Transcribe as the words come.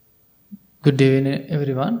Good evening,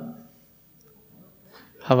 everyone.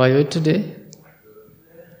 How are you today?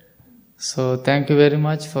 So, thank you very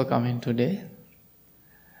much for coming today.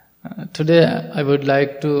 Today, I would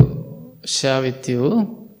like to share with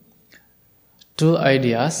you two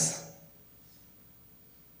ideas,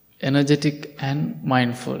 energetic and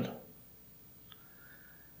mindful.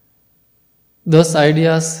 Those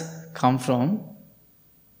ideas come from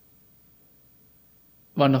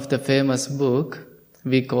one of the famous book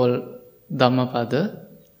we call Dhammapada.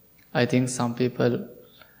 I think some people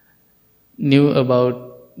knew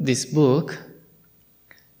about this book.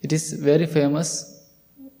 It is very famous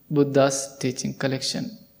Buddha's teaching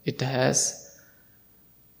collection. It has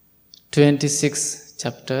 26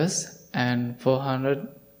 chapters and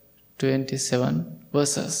 427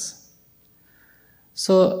 verses.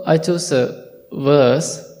 So I chose a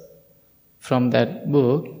verse from that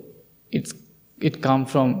book. It comes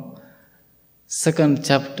from second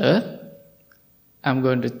chapter. I'm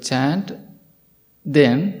going to chant,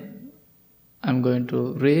 then I'm going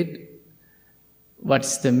to read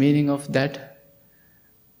what's the meaning of that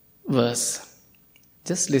verse.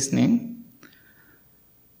 Just listening.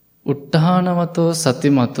 Uttanamato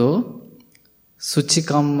satimato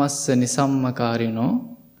suchikammasya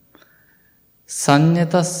nisammakarino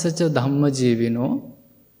sanyatasya ca dhammajivino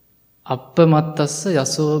appamattassa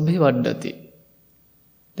yasobhi vaddati.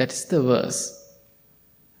 That is the verse.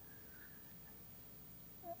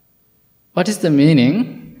 What is the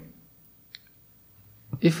meaning?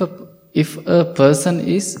 If a person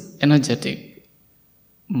is energetic,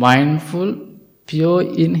 mindful, pure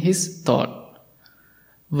in his thought,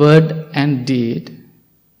 word and deed,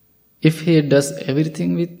 if he does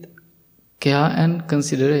everything with care and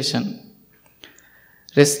consideration,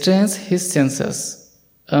 restrains his senses,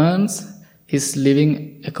 earns his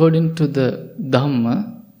living according to the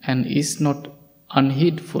Dhamma and is not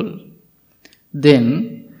unheedful,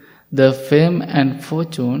 then the fame and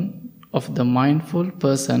fortune of the mindful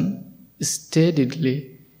person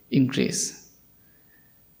steadily increase.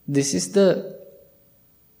 This is the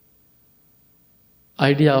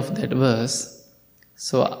idea of that verse.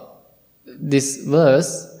 So, this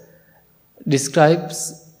verse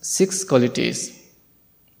describes 6 qualities.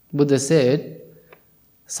 Buddha said,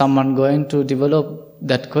 someone going to develop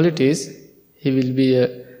that qualities, he will be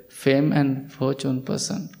a fame and fortune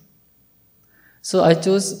person. So I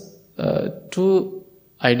chose 2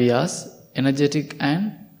 ideas, energetic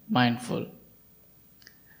and mindful.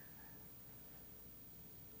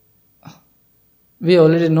 We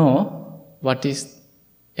already know what is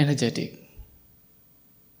energetic.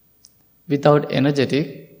 Without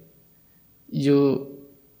energetic, you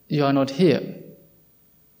are not here.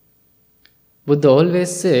 Buddha always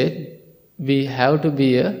said we have to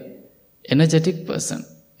be an energetic person.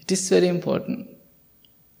 It is very important.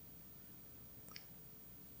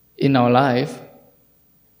 In our life,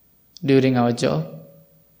 during our job,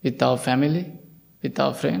 with our family, with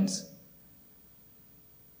our friends,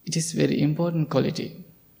 it is very important quality.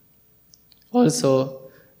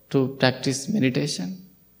 Also, to practice meditation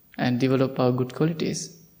and develop our good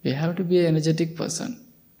qualities, we have to be an energetic person.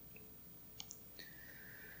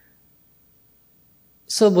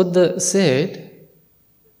 So Buddha said,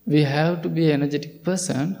 we have to be an energetic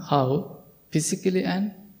person. How? Physically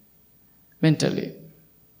and mentally.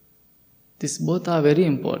 These both are very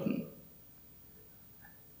important.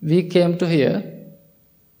 We came to here,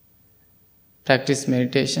 practice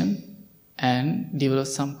meditation and develop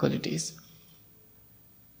some qualities.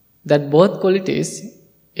 That both qualities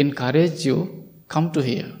encourage you come to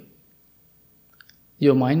here.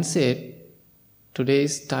 Your mind said, today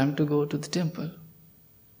is time to go to the temple.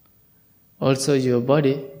 Also your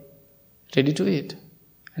body ready to eat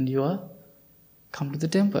and you are come to the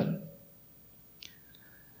temple.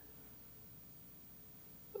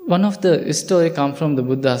 One of the story comes from the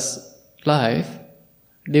Buddha's life.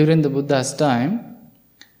 During the Buddha's time,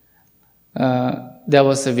 there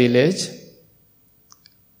was a village.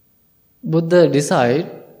 Buddha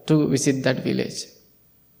decided to visit that village.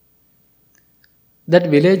 That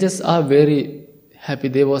villagers are very happy.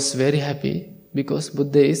 They was very happy because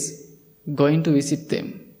Buddha is going to visit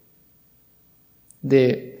them.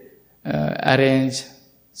 They arrange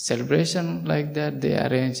celebration like that. They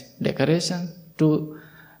arrange decoration to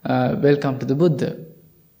welcome to the Buddha.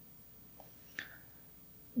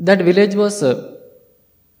 That village was a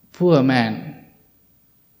poor man.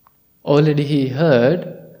 Already he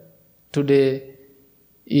heard today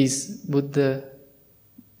is Buddha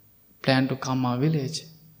plan to come our village.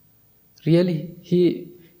 Really, he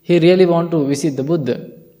really want to visit the Buddha.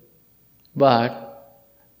 But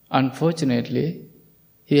unfortunately,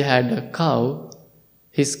 he had a cow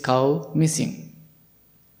his cow missing.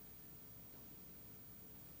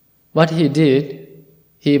 What he did,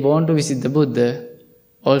 he wanted to visit the Buddha,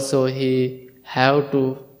 also he have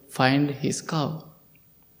to find his cow.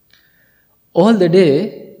 All the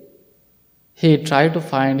day, he tried to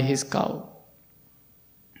find his cow.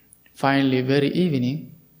 Finally, very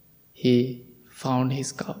evening, he found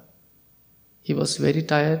his cow. He was very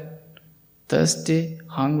tired, thirsty,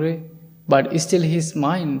 hungry, but still his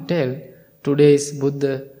mind tell, today is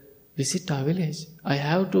Buddha visit our village. I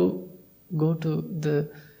have to go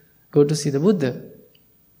to see the Buddha.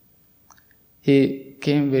 He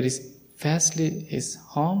came very fastly his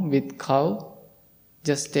home with cow,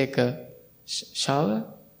 just take a shower,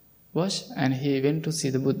 wash, and he went to see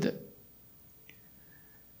the Buddha.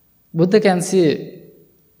 Buddha can see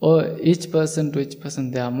each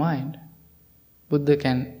person their mind. Buddha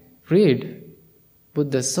can read.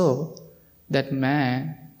 Buddha saw that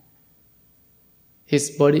man,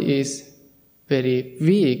 his body is very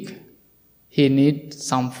weak. He needs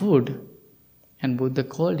some food. And Buddha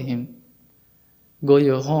called him, go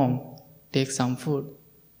your home, take some food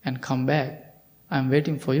and come back. I am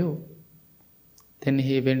waiting for you. Then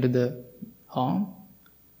he went to the home,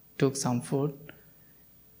 took some food.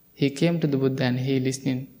 He came to the Buddha and he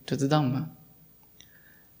listening to the Dhamma.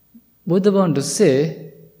 Buddha want to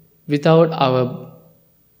say, without our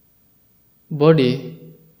body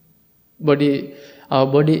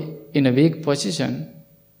in a weak position,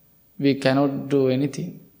 we cannot do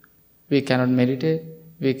anything. We cannot meditate,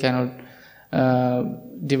 we cannot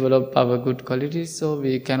develop our good qualities, so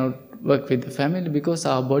we cannot work with the family because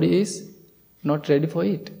our body is not ready for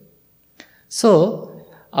it. So,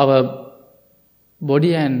 our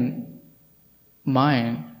body and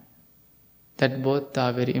mind, that both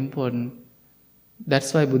are very important.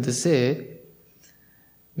 That's why Buddha said,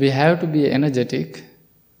 we have to be energetic,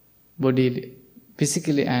 bodily,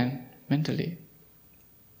 physically and mentally.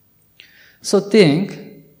 So think,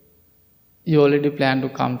 you already planned to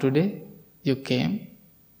come today, you came.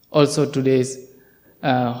 Also today is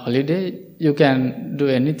holiday, you can do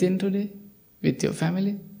anything today with your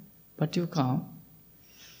family, but you come.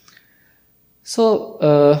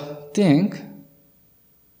 So think,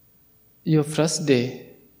 your first day.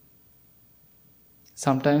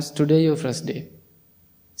 Sometimes today your first day.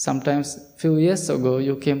 Sometimes few years ago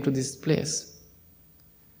you came to this place.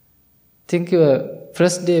 Think your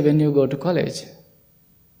first day when you go to college.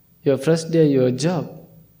 Your first day your job.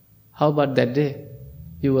 How about that day?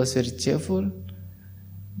 You was very cheerful,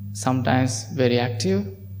 sometimes very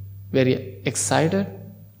active, very excited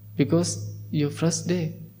because your first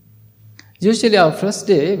day. Usually our first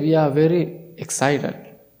day we are very excited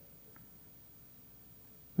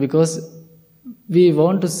because we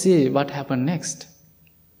want to see what happened next.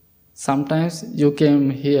 Sometimes you came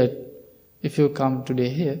here, if you come today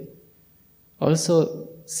here, also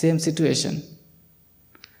same situation.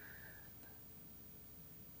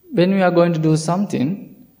 When we are going to do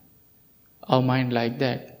something, our mind like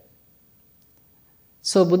that.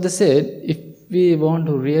 So Buddha said, if we want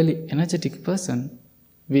to really energetic person,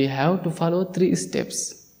 we have to follow 3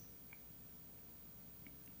 steps.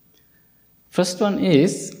 First one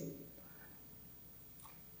is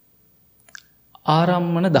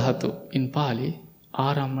Arammana Dhatu. In Pali,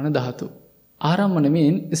 Arammana Dhatu. Arammana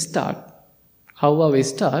means start. How are we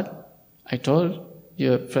start? I told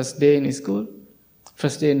your first day in school,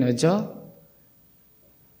 first day in your job,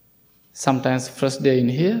 sometimes first day in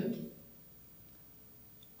here.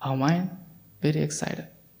 Our mind very excited,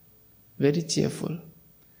 very cheerful.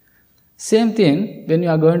 Same thing when you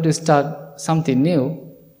are going to start something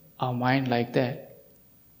new, our mind like that.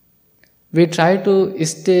 We try to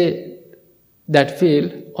stay that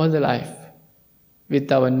field all the life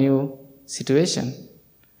with our new situation.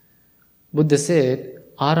 Buddha said,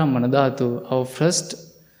 Arammana Dhatu, our first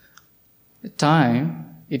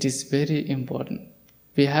time, it is very important.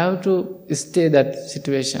 We have to stay that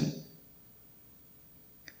situation.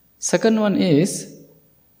 Second one is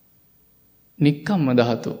Nikkamma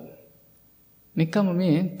Dhatu. Nikkamma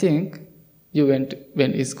means think you went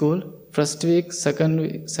to school, first week, second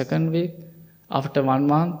week, after 1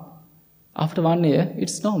 month, after 1 year,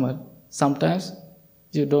 it's normal. Sometimes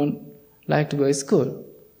you don't like to go to school.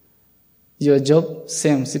 Your job,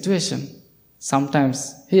 same situation.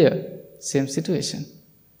 Sometimes here, same situation.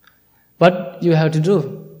 But you have to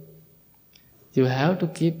do. You have to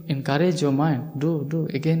keep encourage your mind. Do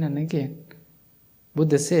again and again.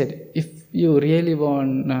 Buddha said, if you really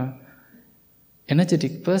want an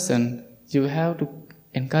energetic person, you have to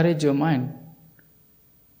encourage your mind.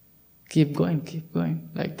 Keep going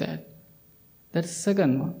like that. That's the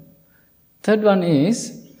second one. Third one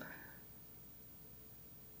is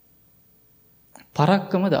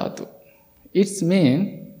Parakkama dhatu. It's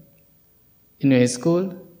mean in your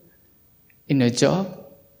school, in your job.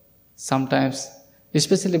 Sometimes,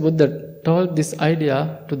 especially Buddha told this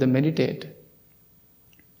idea to the meditate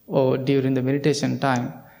or during the meditation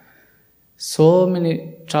time. So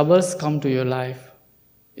many troubles come to your life.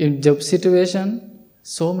 In job situation,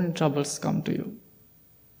 so many troubles come to you.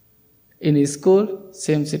 In school,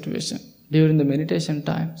 same situation. During the meditation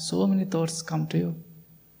time, so many thoughts come to you.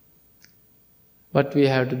 What we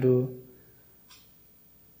have to do?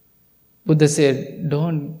 Buddha said,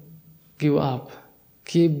 don't give up.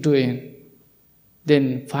 Keep doing.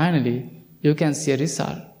 Then finally, you can see a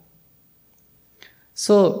result.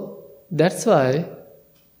 So, that's why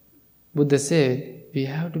Buddha said, we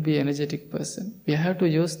have to be an energetic person. We have to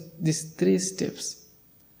use these 3 steps.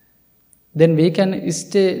 Then we can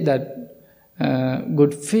stay that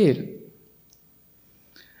good feel.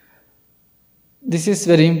 This is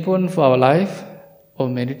very important for our life or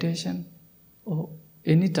meditation or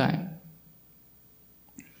any time.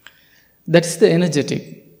 That's the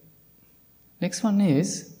energetic. Next one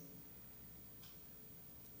is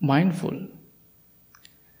mindful.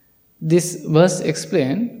 This verse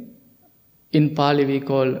explained, in Pali we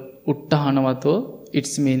call Uttahanavato,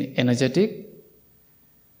 it's mean energetic.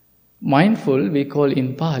 Mindful we call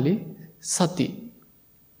in Pali Sati.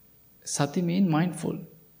 Sati mean mindful.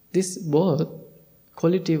 This both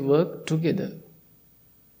quality work together.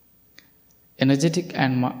 Energetic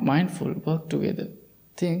and mindful work together.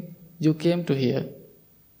 Think you came to here,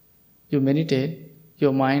 you meditate,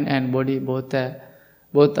 your mind and body both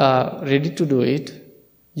are ready to do it.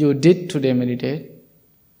 You did today meditate.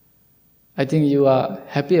 I think you are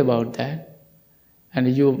happy about that.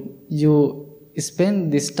 And you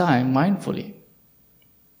spend this time mindfully.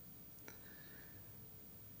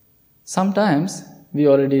 Sometimes we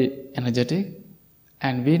already energetic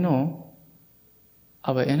and we know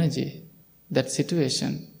our energy, that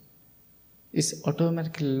situation is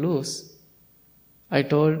automatically loose. I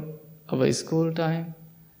told our school time,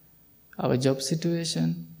 our job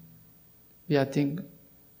situation, we are thinking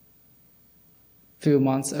few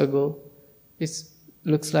months ago, it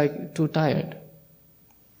looks like too tired.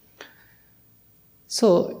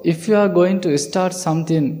 So if you are going to start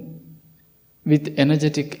something with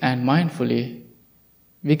energetic and mindfully,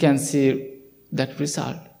 we can see that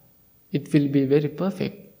result. It will be very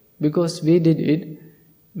perfect because we did it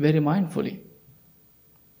very mindfully.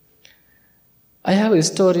 I have a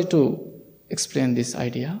story to explain this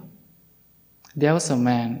idea. There was a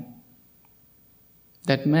man.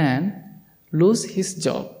 That man lose his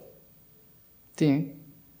job. Think,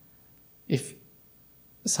 if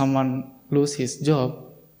someone lose his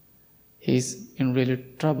job, he is in really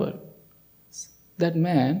trouble. That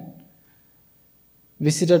man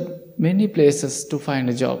visited many places to find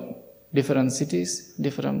a job. Different cities,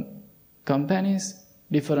 different companies,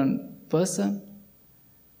 different person.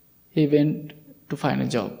 He went to find a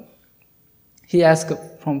job. He asked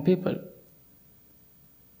from people,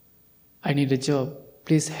 I need a job,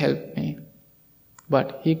 please help me.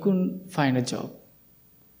 But he couldn't find a job.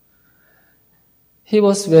 He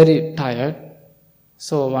was very tired.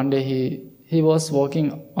 So one day he was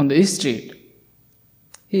walking on the street.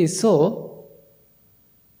 He saw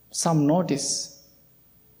some notice.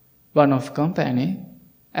 One of company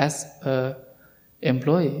as a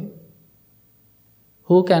employee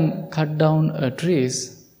who can cut down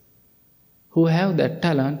trees, who have that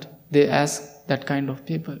talent, they ask that kind of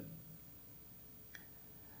people.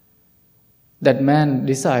 That man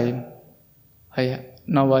decide,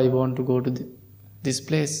 now I want to go to this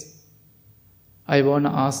place. I want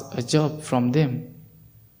to ask a job from them.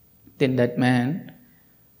 Then that man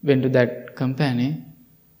went to that company.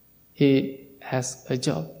 He has a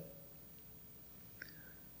job.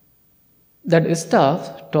 That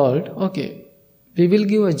staff told, okay, we will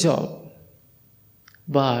give a job,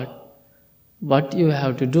 but what you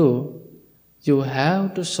have to do, you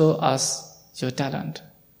have to show us your talent.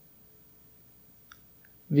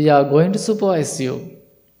 We are going to supervise you.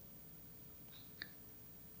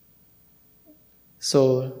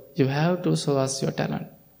 So you have to show us your talent.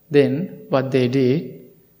 Then what they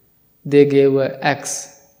did, they gave an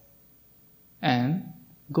axe and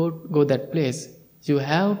go that place. You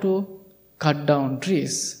have to cut down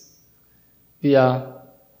trees. We are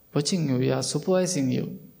watching you, we are supervising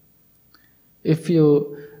you. If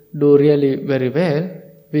you do really very well,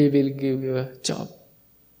 we will give you a job.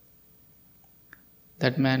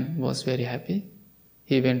 That man was very happy.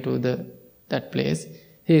 He went to that place.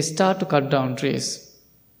 He started to cut down trees.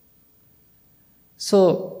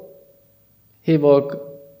 So he worked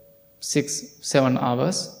 6-7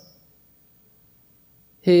 hours.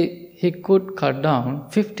 He he could cut down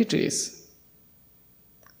 50 trees.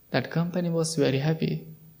 That company was very happy.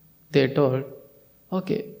 They told,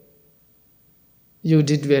 okay, you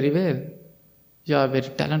did very well. You are a very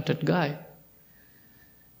talented guy.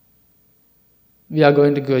 We are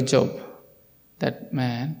going to give a job. That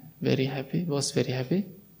man, was very happy.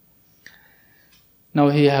 Now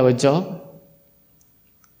he have a job.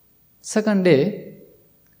 Second day,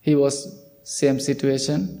 he was same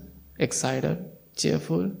situation, excited,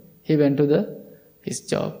 cheerful. He went to his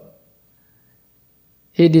job.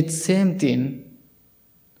 He did same thing.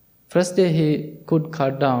 First day he could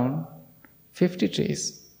cut down 50 trees.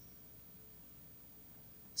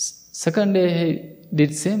 Second day he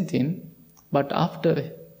did same thing, but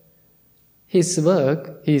after his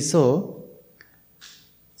work he saw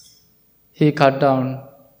he cut down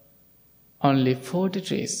only 40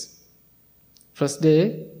 trees. First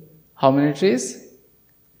day, how many trees?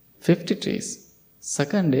 50 trees.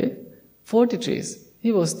 Second day, 40 trees.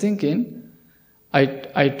 He was thinking,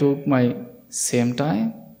 I took my same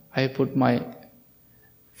time, I put my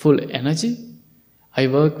full energy, I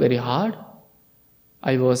worked very hard,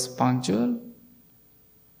 I was punctual,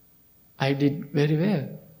 I did very well.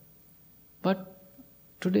 But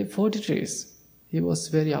today 40 trees. He was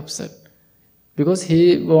very upset because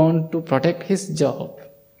he wanted to protect his job.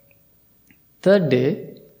 Third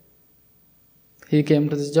day, he came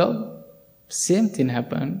to the job, same thing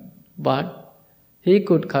happened, but he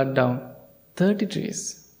could cut down 30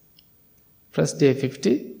 trees. First day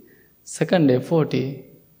 50, second day 40,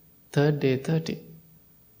 third day 30.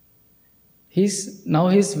 Now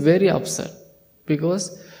he's very upset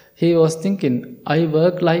because he was thinking, I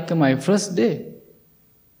work like my first day,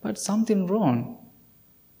 but something wrong.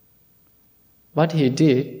 What he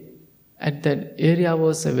did, at that area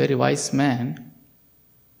was a very wise man.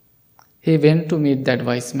 He went to meet that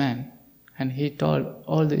wise man and he told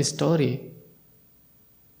all the story.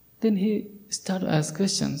 Then he started to ask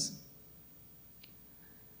questions.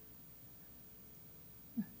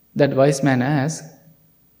 That wise man asked,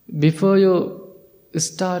 before you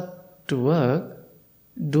start to work,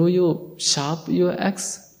 do you sharp your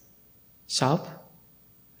axe? Sharp?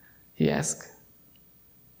 He asked.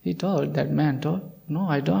 That man told, no,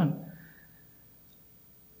 I don't.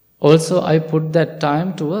 Also, I put that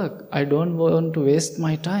time to work. I don't want to waste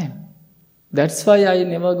my time. That's why I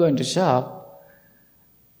never going to shop.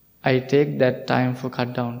 I take that time for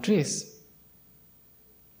cut down trees.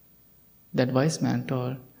 That wise man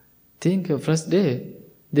told, think your first day,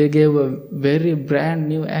 they gave a very brand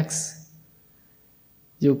new axe.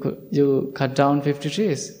 You cut down 50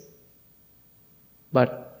 trees.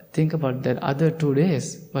 But think about that other 2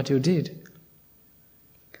 days, what you did.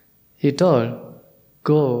 He told,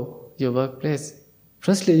 go your workplace.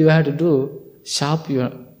 Firstly, you have to do sharp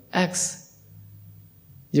your axe.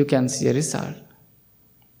 You can see a result.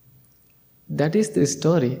 That is the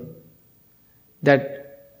story.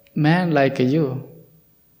 That man like you,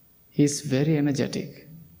 he is very energetic.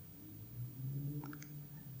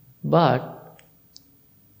 But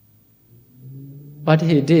what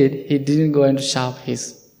he did, he didn't go and sharp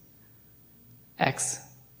his axe.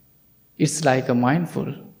 It's like a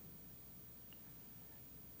mindful.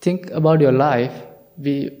 Think about your life.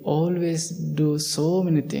 We always do so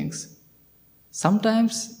many things.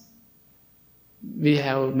 Sometimes we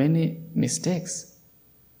have many mistakes.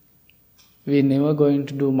 We never going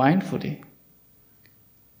to do mindfully.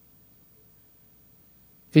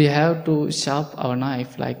 We have to sharp our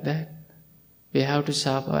knife like that. We have to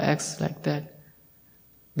sharp our axe like that.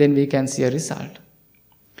 Then we can see a result.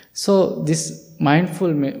 So this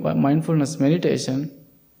mindfulness meditation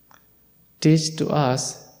teach to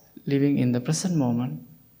us living in the present moment.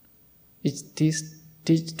 It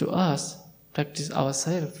teach to us practice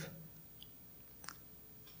ourselves.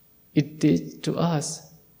 It teach to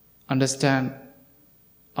us understand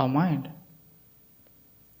our mind.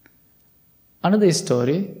 Another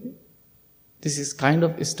story, this is kind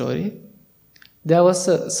of a story. There was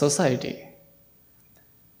a society.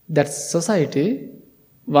 That society,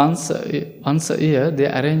 once a year, they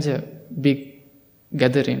arrange a big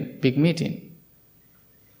gathering, big meeting.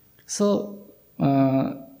 So,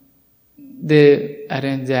 they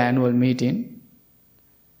arranged the annual meeting.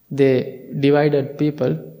 They divided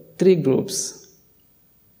people 3 groups.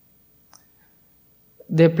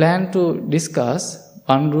 They planned to discuss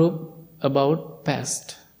one group about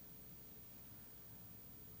past.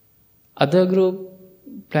 Other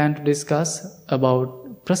group planned to discuss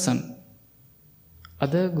about present.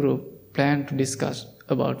 Other group planned to discuss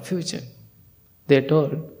about future. They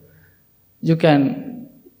told, you can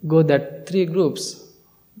go that 3 groups.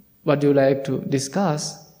 What you like to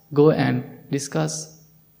discuss, go and discuss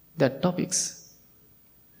that topics.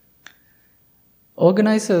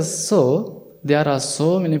 Organizers saw there are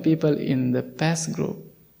so many people in the past group.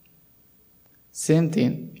 Same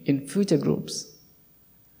thing in future groups.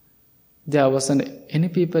 There wasn't any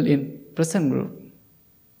people in present group.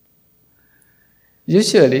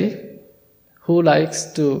 Usually, who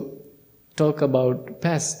likes to talk about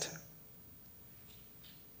past?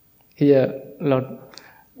 Here,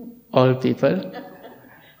 all people.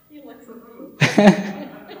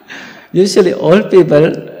 Usually, all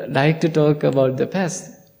people like to talk about the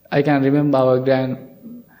past. I can remember our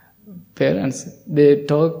grandparents. They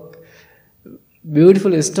talk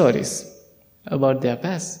beautiful stories about their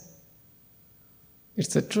past.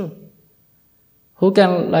 It's true. Who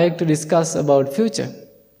can like to discuss about future?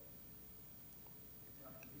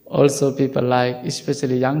 Also people like,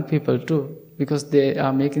 especially young people too, because they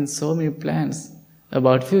are making so many plans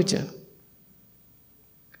about future.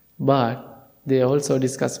 But they also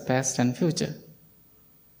discuss past and future.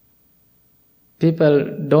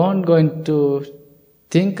 People don't going to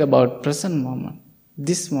think about present moment,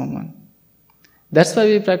 this moment. That's why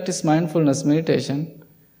we practice mindfulness meditation.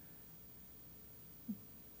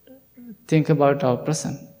 Think about our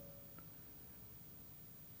present.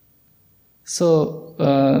 So,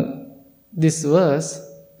 this verse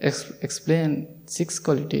explains 6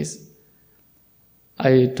 qualities.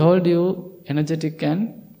 I told you energetic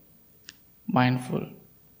and mindful.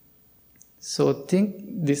 So,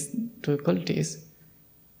 think these 2 qualities.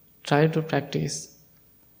 Try to practice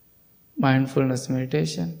mindfulness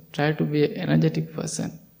meditation. Try to be an energetic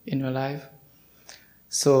person in your life.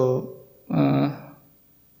 So,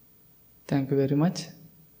 thank you very much.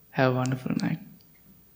 Have a wonderful night.